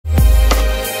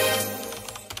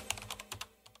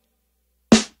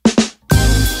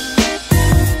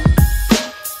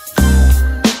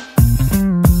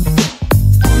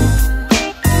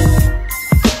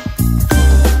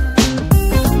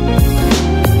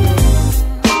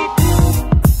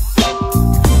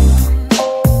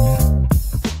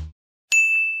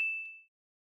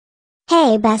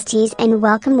Hey besties and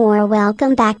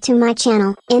welcome back to my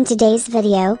channel. In today's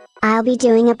video, I'll be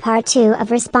doing a part 2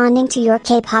 of responding to your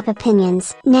K-pop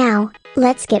opinions. Now,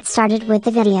 let's get started with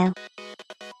the video.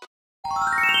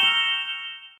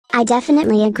 I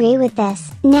definitely agree with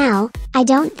this. Now, I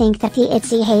don't think that the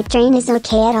itzy hate train is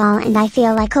okay at all, and I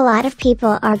feel like a lot of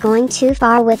people are going too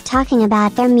far with talking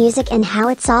about their music and how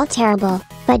it's all terrible.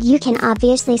 But you can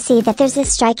obviously see that there's a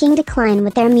striking decline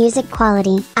with their music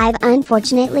quality. I've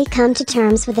unfortunately come to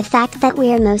terms with the fact that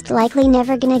we are most likely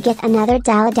never gonna get another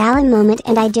Dalla moment,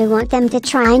 and I do want them to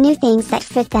try new things that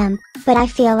fit them. But I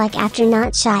feel like after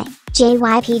Not Shy,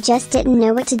 JYP just didn't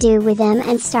know what to do with them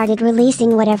and started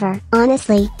releasing whatever.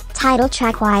 Honestly, title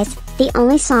track wise, the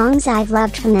only songs I've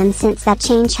loved from them since that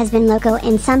change has been Loco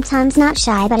and sometimes Not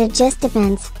Shy, but it just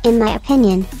depends. In my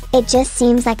opinion, it just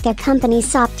seems like their company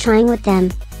stopped trying with them,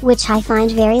 which I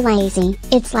find very lazy.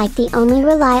 It's like they only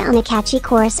rely on a catchy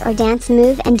chorus or dance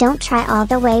move and don't try all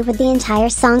the way with the entire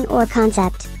song or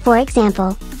concept. For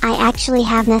example, I actually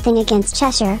have nothing against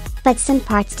Cheshire, but some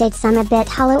parts did some a bit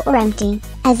hollow or empty,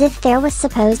 as if there was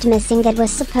supposed missing that was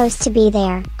supposed to be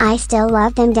there. I still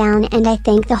love them down and I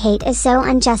think the hate is so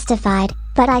unjustified,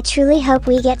 but I truly hope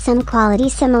we get some quality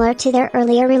similar to their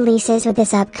earlier releases with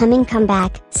this upcoming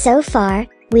comeback. So far,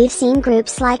 we've seen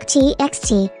groups like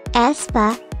TXT,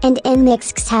 aespa, and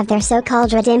NMIXX have their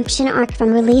so-called redemption arc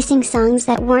from releasing songs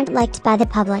that weren't liked by the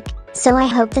public. So I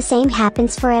hope the same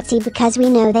happens for itzy, because we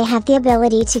know they have the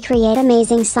ability to create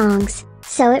amazing songs,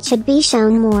 so it should be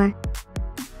shown more.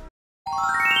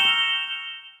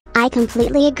 I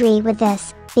completely agree with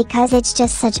this, because it's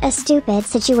just such a stupid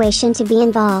situation to be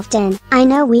involved in. I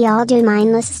know we all do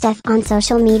mindless stuff on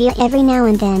social media every now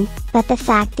and then, but the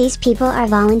fact these people are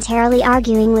voluntarily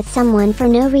arguing with someone for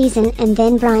no reason and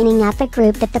then brining up a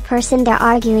group that the person they're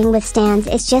arguing with stands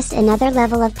is just another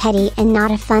level of petty, and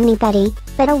not a funny petty,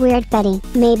 but a weird petty.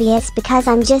 Maybe it's because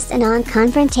I'm just a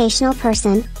non-confrontational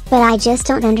person, but I just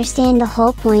don't understand the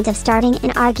whole point of starting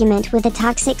an argument with a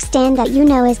toxic stan that you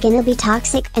know is gonna be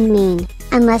toxic and mean,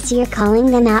 unless you're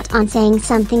calling them out on saying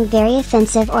something very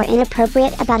offensive or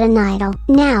inappropriate about an idol.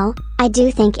 Now, I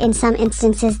do think in some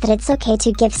instances that it's okay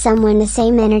to give someone the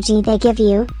same energy they give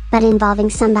you, but involving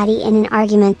somebody in an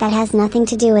argument that has nothing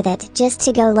to do with it just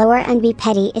to go lower and be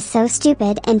petty is so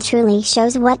stupid and truly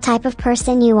shows what type of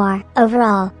person you are.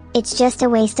 Overall, it's just a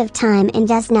waste of time and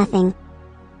does nothing.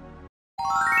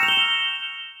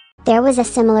 There was a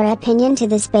similar opinion to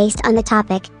this based on the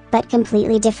topic, but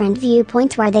completely different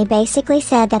viewpoint, where they basically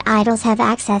said that idols have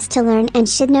access to learn and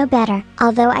should know better.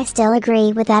 Although I still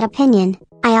agree with that opinion,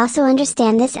 I also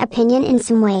understand this opinion in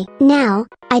some way. Now,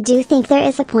 I do think there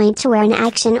is a point to where an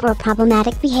action or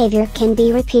problematic behavior can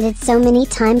be repeated so many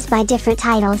times by different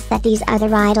idols that these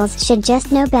other idols should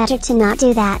just know better to not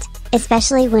do that,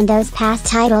 especially when those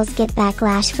past idols get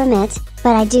backlash from it.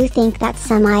 But I do think that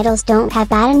some idols don't have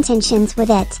bad intentions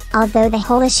with it. Although the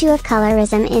whole issue of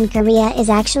colorism in Korea is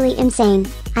actually insane,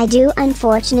 I do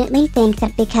unfortunately think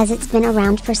that because it's been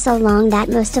around for so long that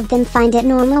most of them find it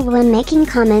normal when making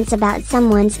comments about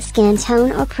someone's skin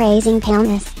tone or praising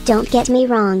paleness. Don't get me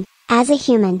wrong, as a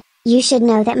human, you should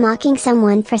know that mocking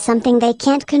someone for something they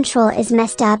can't control is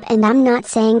messed up, and I'm not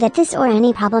saying that this or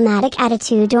any problematic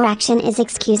attitude or action is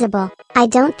excusable. I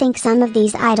don't think some of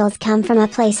these idols come from a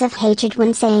place of hatred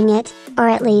when saying it, or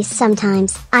at least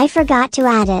sometimes. I forgot to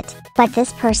add it, but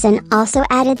this person also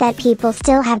added that people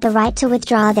still have the right to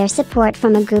withdraw their support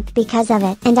from a group because of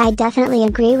it. And I definitely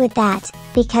agree with that,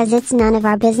 because it's none of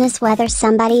our business whether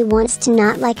somebody wants to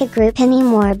not like a group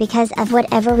anymore because of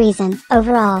whatever reason.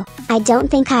 Overall, I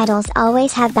don't think idols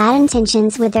always have bad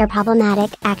intentions with their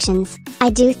problematic actions. I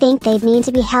do think they'd need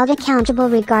to be held accountable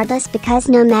regardless, because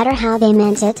no matter how they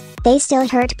meant it, they still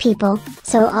hurt people.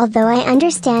 So although I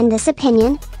understand this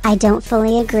opinion, I don't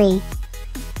fully agree.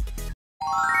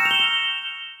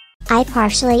 I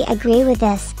partially agree with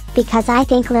this, because I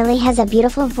think Lily has a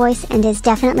beautiful voice and is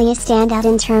definitely a standout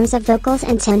in terms of vocals,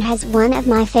 and Ten has one of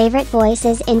my favorite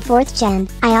voices in 4th gen.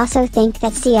 I also think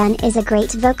that Siyeon is a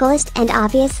great vocalist, and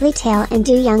obviously Tae and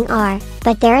Do Young are,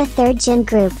 but they're a 3rd gen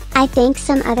group. I think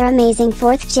some other amazing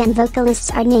 4th gen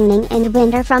vocalists are Ningning and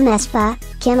Winder from aespa,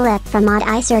 Kim Lip from Odd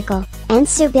Eye Circle, and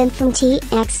Subin from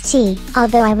TXT.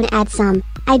 Although I would add some,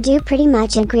 I do pretty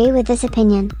much agree with this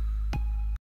opinion.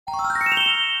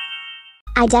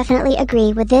 I definitely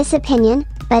agree with this opinion,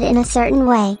 but in a certain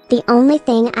way. The only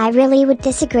thing I really would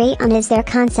disagree on is their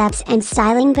concepts and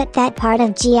styling, but that part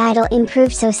of G-Idol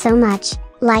improved so much.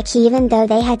 Like even though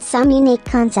they had some unique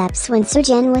concepts when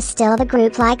Soojin was still the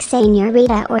group, like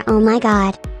Señorita or Oh My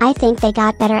God, I think they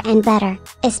got better and better,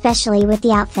 especially with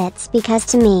the outfits, because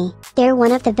to me, they're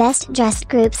one of the best dressed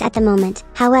groups at the moment.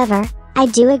 However, I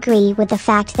do agree with the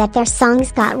fact that their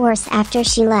songs got worse after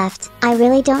she left. I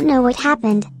really don't know what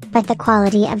happened, but the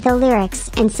quality of the lyrics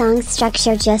and song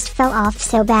structure just fell off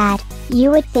so bad.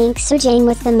 You would think Soo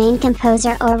was the main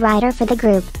composer or writer for the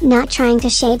group. Not trying to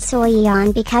shade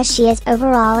Soyeon because she is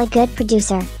overall a good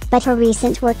producer, but her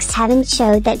recent works haven't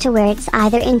showed that to where it's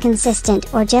either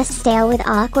inconsistent or just stale with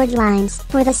awkward lines.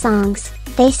 For the songs,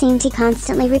 they seem to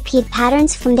constantly repeat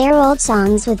patterns from their old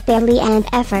songs with barely any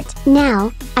effort.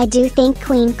 Now, I do think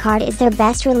Queen Card is their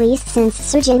best release since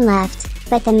Soojin left,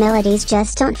 but the melodies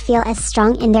just don't feel as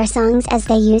strong in their songs as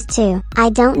they used to. I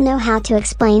don't know how to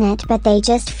explain it, but they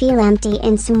just feel empty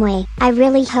in some way. I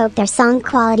really hope their song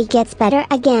quality gets better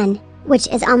again, which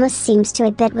is almost seems to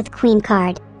a bit with Queen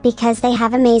Card, because they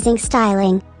have amazing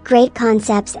styling, great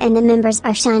concepts, and the members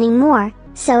are shining more,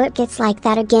 so it gets like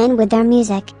that again with their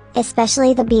music,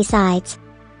 especially the B-sides.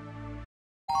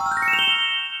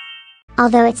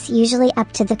 Although it's usually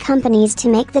up to the companies to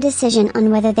make the decision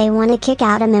on whether they want to kick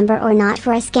out a member or not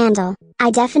for a scandal, I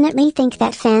definitely think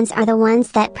that fans are the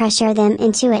ones that pressure them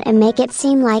into it and make it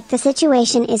seem like the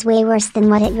situation is way worse than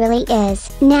what it really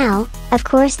is. Now, of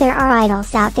course there are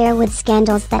idols out there with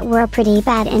scandals that were pretty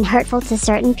bad and hurtful to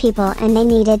certain people, and they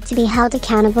needed to be held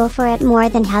accountable for it more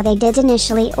than how they did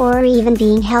initially or even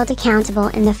being held accountable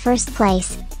in the first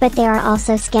place. But there are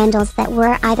also scandals that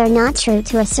were either not true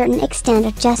to a certain extent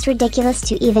or just ridiculous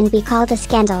to even be called a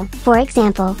scandal. For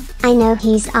example, I know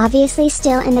he's obviously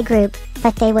still in the group,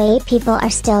 but the way people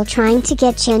are still trying to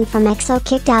get Jin from EXO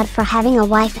kicked out for having a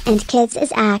wife and kids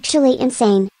is actually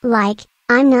insane. Like,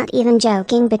 I'm not even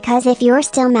joking, because if you're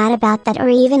still mad about that or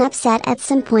even upset at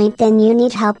some point, then you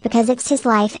need help because it's his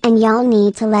life and y'all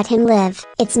need to let him live.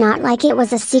 It's not like it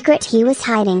was a secret he was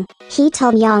hiding. He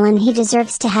told y'all and he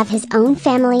deserves to have his own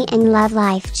family and love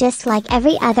life just like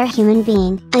every other human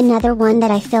being. Another one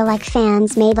that I feel like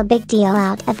fans made a big deal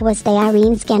out of was the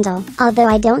Irene scandal. Although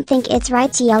I don't think it's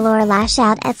right to yell or lash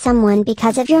out at someone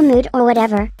because of your mood or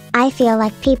whatever, I feel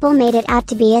like people made it out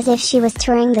to be as if she was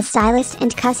touring the stylist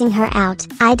and cussing her out.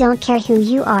 I don't care who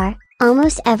you are,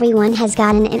 almost everyone has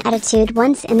gotten an attitude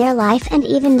once in their life, and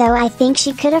even though I think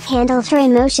she could have handled her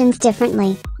emotions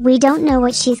differently, we don't know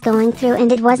what she's going through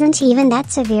and it wasn't even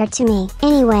that severe to me.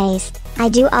 Anyways, I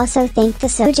do also think the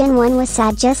Soojin one was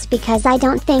sad just because I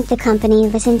don't think the company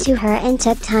listened to her and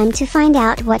took time to find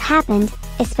out what happened,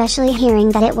 especially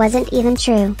hearing that it wasn't even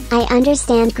true. I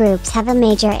understand groups have a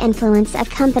major influence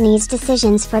of companies'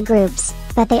 decisions for groups,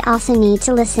 but they also need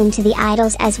to listen to the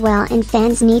idols as well, and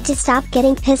fans need to stop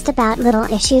getting pissed about little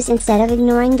issues instead of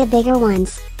ignoring the bigger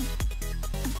ones.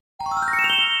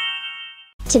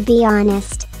 To be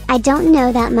honest, I don't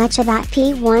know that much about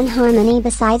P1 Harmony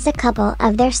besides a couple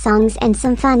of their songs and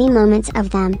some funny moments of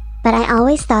them, but I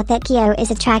always thought that Jihyo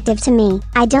is attractive to me.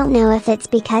 I don't know if it's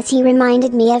because he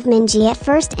reminded me of Minji at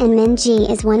first, and Minji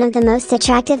is one of the most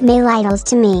attractive male idols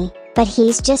to me, but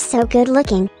he's just so good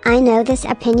looking. I know this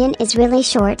opinion is really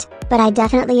short, but I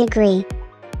definitely agree.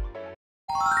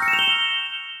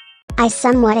 I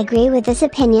somewhat agree with this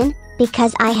opinion,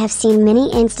 because I have seen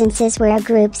many instances where a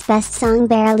group's best song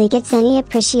barely gets any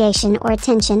appreciation or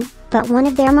attention, but one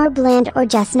of their more bland or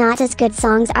just not as good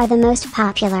songs are the most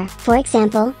popular. For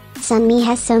example, Sunmi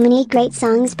has so many great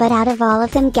songs, but out of all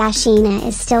of them Gashina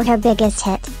is still her biggest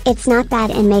hit. It's not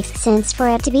bad and makes sense for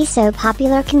it to be so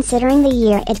popular considering the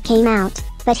year it came out,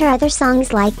 but her other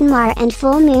songs like Noir and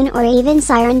Full Moon or even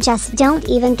Siren just don't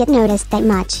even get noticed that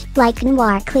much. Like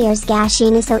Noir clears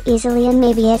Gashina so easily, and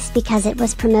maybe it's because it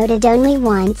was promoted only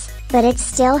once, but it's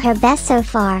still her best so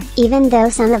far. Even though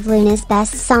some of Loona's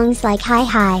best songs like Hi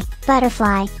Hi,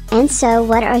 Butterfly, and So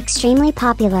What are extremely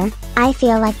popular, I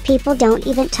feel like people don't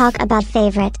even talk about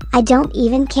Favorite. I don't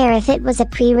even care if it was a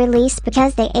pre-release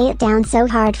because they ate down so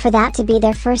hard for that to be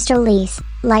their first release.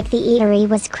 Like The Eatery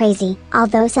was crazy.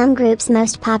 Although some groups'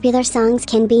 most popular songs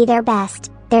can be their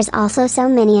best, there's also so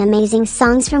many amazing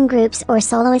songs from groups or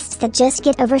soloists that just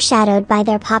get overshadowed by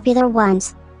their popular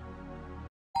ones.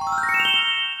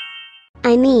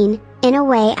 I mean, in a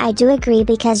way I do agree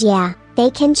because yeah, they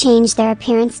can change their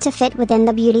appearance to fit within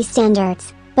the beauty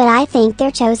standards, but I think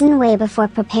they're chosen way before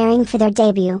preparing for their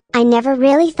debut. I never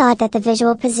really thought that the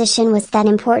visual position was that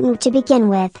important to begin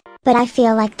with, but I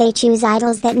feel like they choose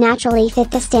idols that naturally fit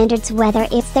the standards, whether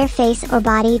it's their face or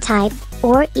body type,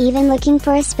 or even looking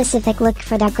for a specific look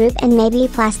for their group and maybe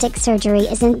plastic surgery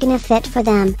isn't gonna fit for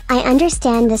them. I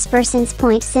understand this person's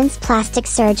point since plastic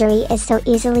surgery is so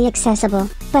easily accessible,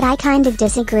 but I kind of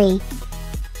disagree.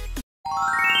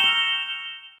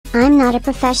 I'm not a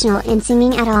professional in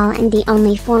singing at all, and the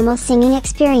only formal singing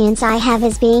experience I have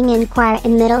is being in choir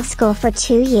in middle school for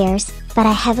 2 years, but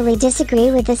I heavily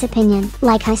disagree with this opinion.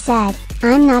 Like I said,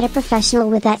 I'm not a professional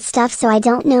with that stuff, so I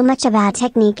don't know much about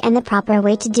technique and the proper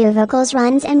way to do vocals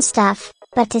runs and stuff.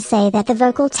 But to say that the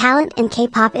vocal talent in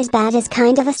K-pop is bad is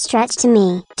kind of a stretch to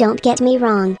me. Don't get me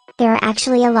wrong, there are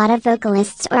actually a lot of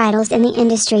vocalists or idols in the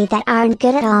industry that aren't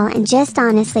good at all and just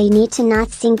honestly need to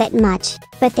not sing that much.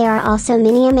 But there are also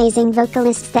many amazing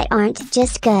vocalists that aren't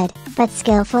just good, but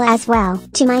skillful as well.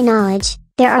 To my knowledge,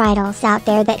 there are idols out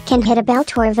there that can hit a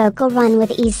belt or vocal run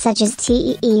with ease, such as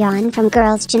Taeyeon from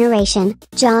Girls' Generation,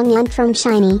 Jonghyun from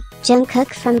SHINee,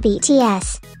 Jungkook from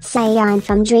BTS, Sayeon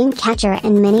from Dreamcatcher,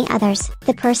 and many others.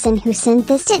 The person who sent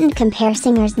this didn't compare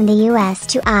singers in the US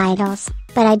to idols,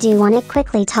 but I do want to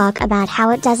quickly talk about how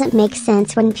it doesn't make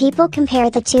sense when people compare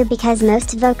the two, because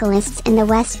most vocalists in the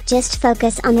West just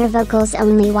focus on their vocals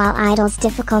only while idols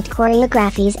difficult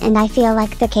choreographies, and I feel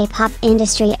like the K-pop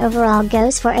industry overall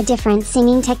goes for a different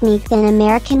singing technique than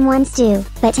American ones do.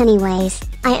 But anyways,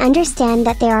 I understand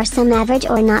that there are some average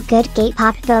or not good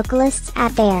K-pop vocalists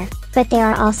out there, but there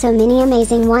are also many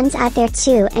amazing ones out there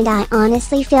too, and I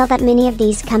honestly feel that many of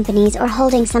these companies are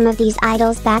holding some of these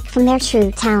idols back from their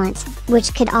true talent,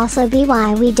 which could also be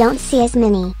why we don't see as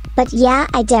many. But yeah,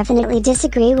 I definitely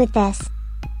disagree with this.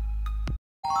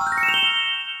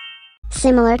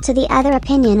 Similar to the other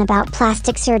opinion about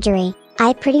plastic surgery,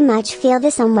 I pretty much feel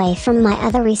the same way from my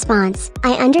other response.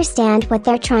 I understand what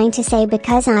they're trying to say,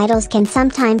 because idols can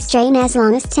sometimes strain as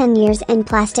long as 10 years and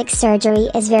plastic surgery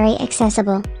is very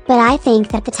accessible. But I think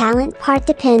that the talent part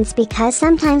depends, because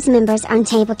sometimes members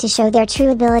aren't able to show their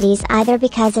true abilities either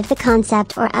because of the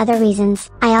concept or other reasons.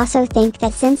 I also think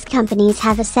that since companies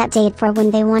have a set date for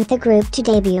when they want the group to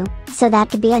debut, so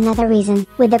that could be another reason.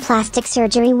 With the plastic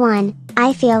surgery one,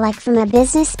 I feel like from a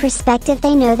business perspective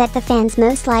they know that the fans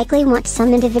most likely want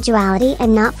some individuality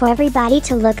and not for everybody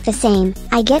to look the same.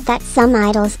 I get that some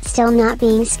idols still not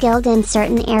being skilled in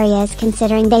certain areas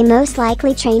considering they most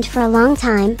likely trained for a long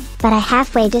time, but I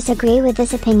halfway disagree with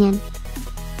this opinion.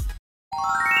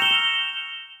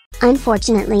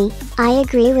 Unfortunately, I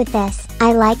agree with this.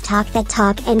 I like Talk That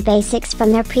Talk and Basics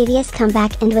from their previous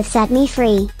comeback and with Set Me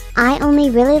Free. I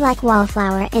only really like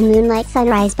Wallflower and Moonlight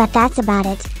Sunrise, but that's about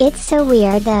it. It's so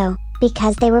weird though,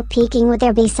 because they were peaking with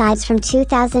their B-sides from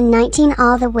 2019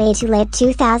 all the way to late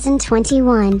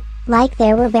 2021. Like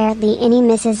there were barely any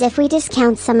misses if we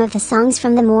discount some of the songs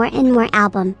from the More and More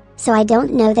album. So I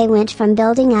don't know, they went from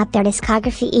building up their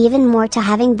discography even more to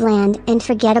having bland and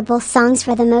forgettable songs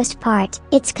for the most part.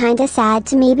 It's kinda sad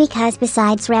to me, because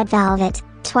besides Red Velvet,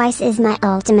 Twice is my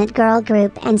ultimate girl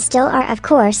group and still are, of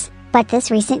course, but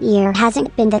this recent year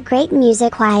hasn't been that great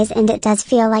music-wise, and it does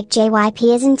feel like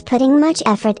JYP isn't putting much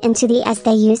effort into the as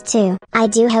they used to. I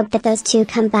do hope that those two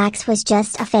comebacks was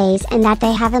just a phase and that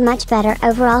they have a much better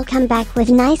overall comeback with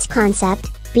nice concept,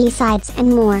 B-sides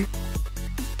and more.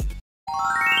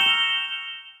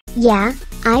 Yeah,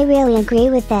 I really agree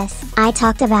with this. I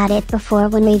talked about it before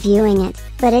when reviewing it,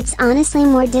 but it's honestly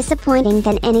more disappointing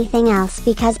than anything else,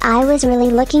 because I was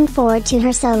really looking forward to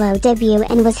her solo debut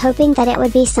and was hoping that it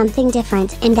would be something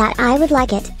different and that I would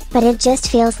like it, but it just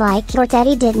feels like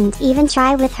Cortetti didn't even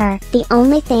try with her. The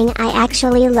only thing I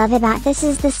actually love about this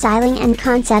is the styling and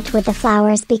concept with the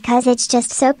flowers, because it's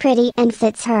just so pretty and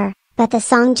fits her, but the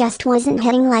song just wasn't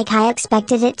hitting like I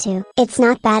expected it to. It's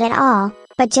not bad at all,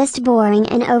 but just boring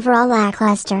and overall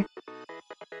lackluster.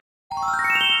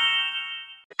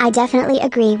 I definitely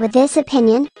agree with this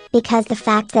opinion, because the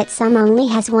fact that Sum only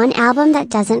has one album that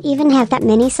doesn't even have that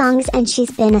many songs and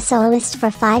she's been a soloist for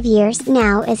 5 years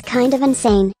now is kind of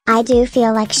insane. I do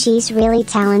feel like she's really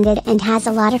talented and has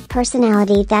a lot of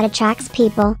personality that attracts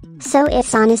people, so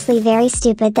it's honestly very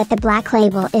stupid that the Black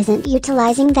label isn't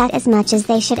utilizing that as much as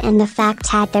they should, and the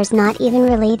fact that there's not even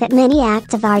really that many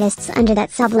active artists under that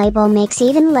sub-label makes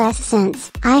even less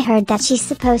sense. I heard that she's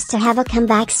supposed to have a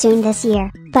comeback soon this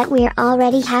year, but we're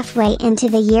already halfway into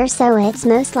the year, so it's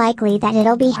most likely that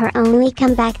it'll be her only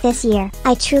comeback this year.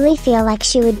 I truly feel like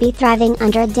she would be thriving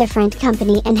under a different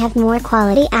company and have more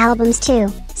quality albums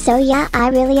too. So yeah, I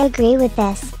really agree with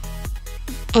this.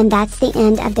 And that's the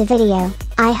end of the video.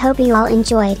 I hope you all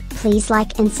enjoyed. Please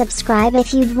like and subscribe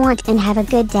if you'd want, and have a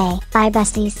good day. Bye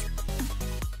besties.